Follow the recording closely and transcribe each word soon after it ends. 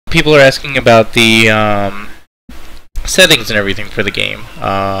people are asking about the settings and everything for the game,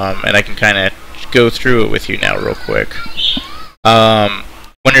 and I can kind of go through it with you now real quick.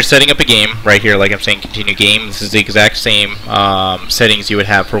 When you're setting up a game, right here, like I'm saying, continue game, this is the exact same settings you would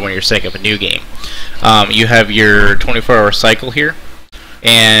have for when you're setting up a new game. You have your 24-hour cycle here,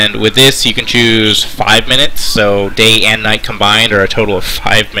 and with this you can choose 5 minutes, so day and night combined are a total of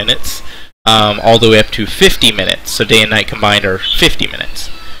 5 minutes, all the way up to 50 minutes, so day and night combined are 50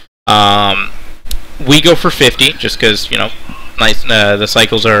 minutes. We go for 50, just because, you know, nice, the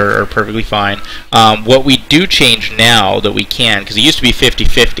cycles are perfectly fine. What we do change now that we can, because it used to be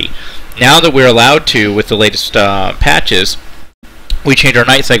 50-50, now that we're allowed to with the latest patches, we change our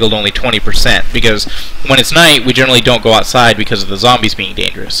night cycle to only 20%, because when it's night, we generally don't go outside because of the zombies being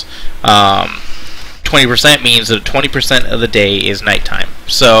dangerous. 20% means that 20% of the day is nighttime.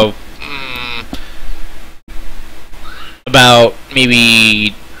 So, about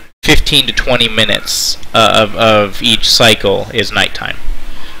maybe 15 to 20 minutes of each cycle is nighttime.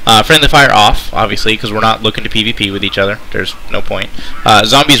 Friendly fire off, obviously, because we're not looking to PvP with each other. There's no point.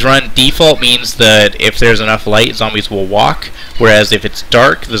 Zombies run. Default means that if there's enough light, zombies will walk, whereas if it's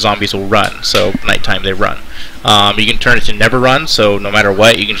dark, the zombies will run. So nighttime they run. You can turn it to never run, so no matter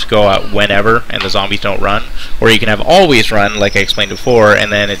what, you can just go out whenever, and the zombies don't run. Or you can have always run, like I explained before,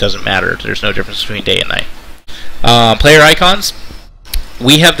 and then it doesn't matter. There's no difference between day and night. Player icons.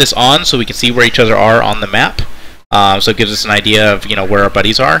 We have this on so we can see where each other are on the map. So it gives us an idea of, you know, where our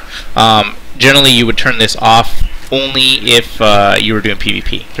buddies are. Generally, you would turn this off only if you were doing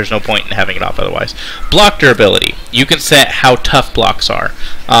PvP. There's no point in having it off otherwise. Block durability. You can set how tough blocks are.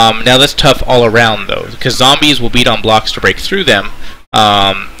 Now that's tough all around though, because zombies will beat on blocks to break through them.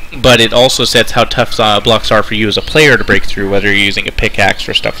 But it also sets how tough blocks are for you as a player to break through, whether you're using a pickaxe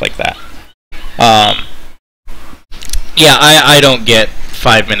or stuff like that. Yeah, I don't get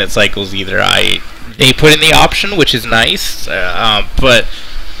 5-minute cycles either. They put in the option, which is nice, but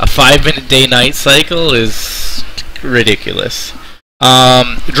a 5-minute day-night cycle is ridiculous.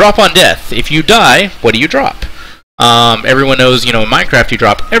 Drop on death. If you die, what do you drop? Everyone knows, you know, in Minecraft you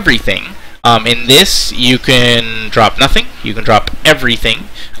drop everything. In this, you can drop nothing. You can drop everything.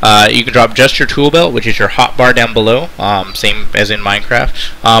 You can drop just your tool belt, which is your hotbar down below, same as in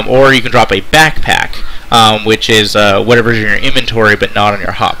Minecraft. Or you can drop a backpack, which is whatever's in your inventory but not on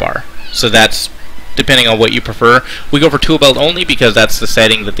your hotbar. So that's depending on what you prefer. We go for tool belt only because that's the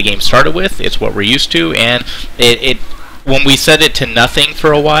setting that the game started with. It's what we're used to, and when we set it to nothing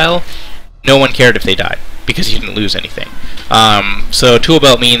for a while, no one cared if they died because you didn't lose anything. So tool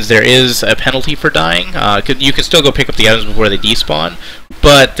belt means there is a penalty for dying. You can still go pick up the items before they despawn,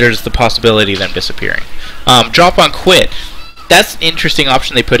 but there's the possibility of them disappearing. Drop on quit. That's an interesting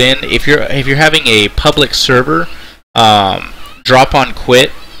option they put in. If you're having a public server, drop on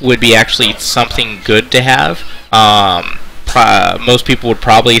quit would be actually something good to have. Most people would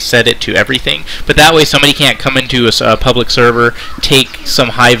probably set it to everything, but that way somebody can't come into a public server, take some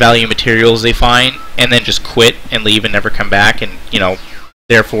high value materials they find, and then just quit and leave and never come back, and, you know,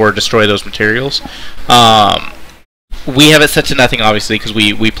 therefore destroy those materials. We have it set to nothing, obviously, because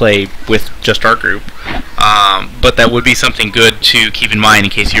we play with just our group, but that would be something good to keep in mind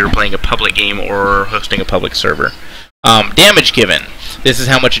in case you were playing a public game or hosting a public server. Damage given. This is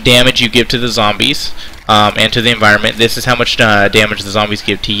how much damage you give to the zombies and to the environment. This is how much damage the zombies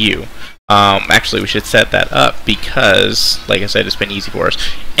give to you. Actually, we should set that up because, like I said, it's been easy for us.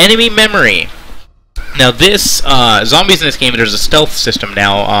 Enemy memory. Now this, zombies in this game, there's a stealth system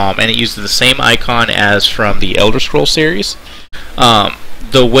now, and it uses the same icon as from the Elder Scrolls series.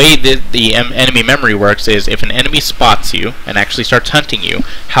 The way that the enemy memory works is if an enemy spots you and actually starts hunting you,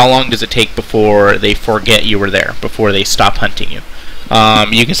 how long does it take before they forget you were there, before they stop hunting you?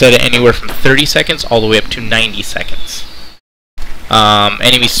 You can set it anywhere from 30 seconds all the way up to 90 seconds.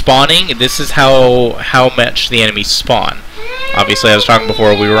 Enemy spawning, this is how much the enemies spawn. Obviously, I was talking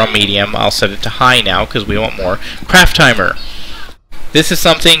before, we were on medium. I'll set it to high now because we want more. Craft timer. This is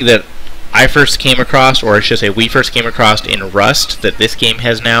something that I first came across, or I should say we first came across in Rust, that this game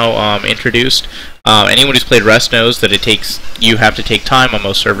has now introduced. Anyone who's played Rust knows that you have to take time on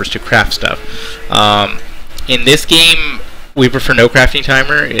most servers to craft stuff. In this game, we prefer no crafting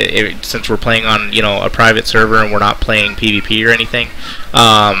timer, since we're playing on, you know, a private server and we're not playing PvP or anything.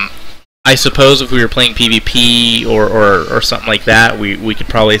 I suppose if we were playing PvP or something like that, we could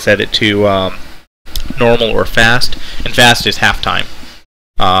probably set it to normal or fast, and fast is half time.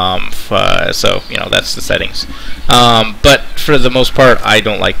 So, you know, that's the settings. But for the most part, I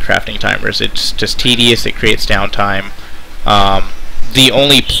don't like crafting timers. It's just tedious, it creates downtime. The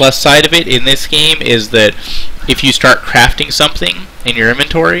only plus side of it in this game is that if you start crafting something in your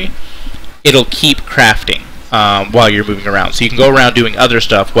inventory, it'll keep crafting while you're moving around. So you can go around doing other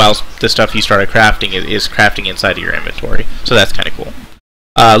stuff while the stuff you started crafting is crafting inside of your inventory. So that's kind of cool.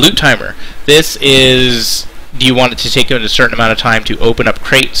 Loot timer. This is, do you want it to take a certain amount of time to open up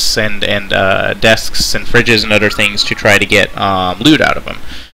crates and desks and fridges and other things to try to get loot out of them?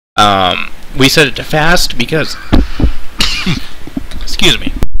 We set it to fast because excuse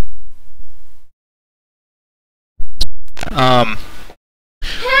me.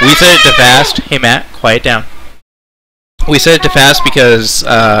 We set it to fast. Hey Matt, quiet down. We set it to fast because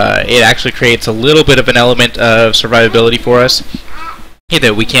it actually creates a little bit of an element of survivability for us.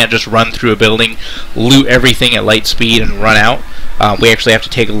 That we can't just run through a building, loot everything at light speed, and run out. We actually have to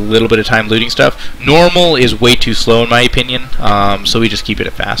take a little bit of time looting stuff. Normal is way too slow in my opinion, so we just keep it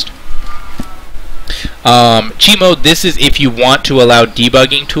at fast. Cheat mode, this is if you want to allow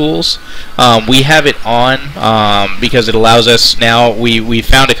debugging tools. We have it on because it allows us now. We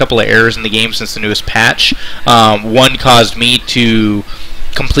found a couple of errors in the game since the newest patch. One caused me to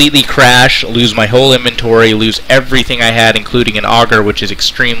completely crash, lose my whole inventory, lose everything I had, including an auger, which is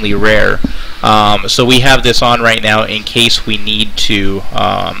extremely rare. So we have this on right now in case we need to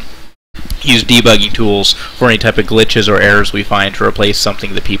use debugging tools for any type of glitches or errors we find to replace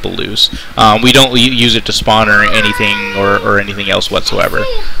something that people lose. We don't use it to spawn or anything or anything else whatsoever.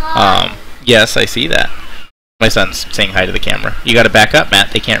 Yes, I see that. My son's saying hi to the camera. You gotta back up,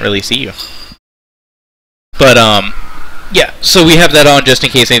 Matt. They can't really see you. But, yeah, so we have that on just in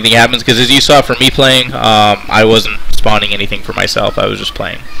case anything happens, because as you saw from me playing, I wasn't spawning anything for myself, I was just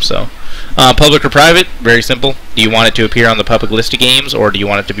playing. So, public or private, very simple. Do you want it to appear on the public list of games, or do you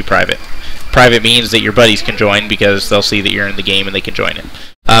want it to be private? Private means that your buddies can join, because they'll see that you're in the game and they can join it.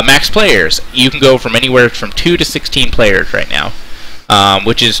 Max players, you can go from anywhere from 2 to 16 players right now,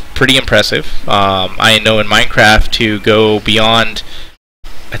 which is pretty impressive. I know in Minecraft to go beyond,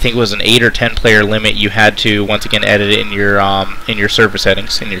 I think it was an 8 or 10 player limit, you had to once again edit it in your server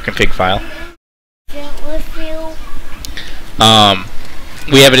settings in your config file.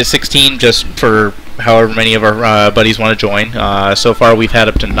 We have it at 16 just for however many of our buddies want to join. So far we've had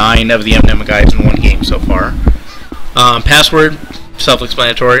up to 9 of the MnM guys in one game so far. Password,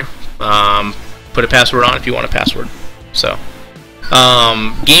 self-explanatory. Put a password on if you want a password. So,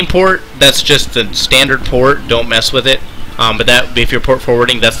 game port, that's just the standard port. Don't mess with it. But that, if you're port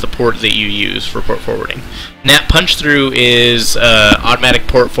forwarding, that's the port that you use for port forwarding. NAT punch through is automatic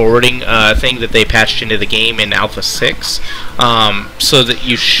port forwarding thing that they patched into the game in Alpha 6, so that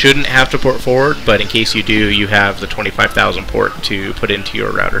you shouldn't have to port forward, but in case you do, you have the 25,000 port to put into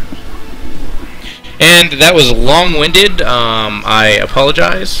your router. And that was long-winded. I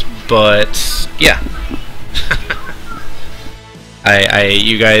apologize, but yeah.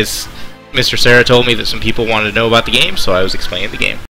 You guys, Mr. Sarah told me that some people wanted to know about the game, so I was explaining the game.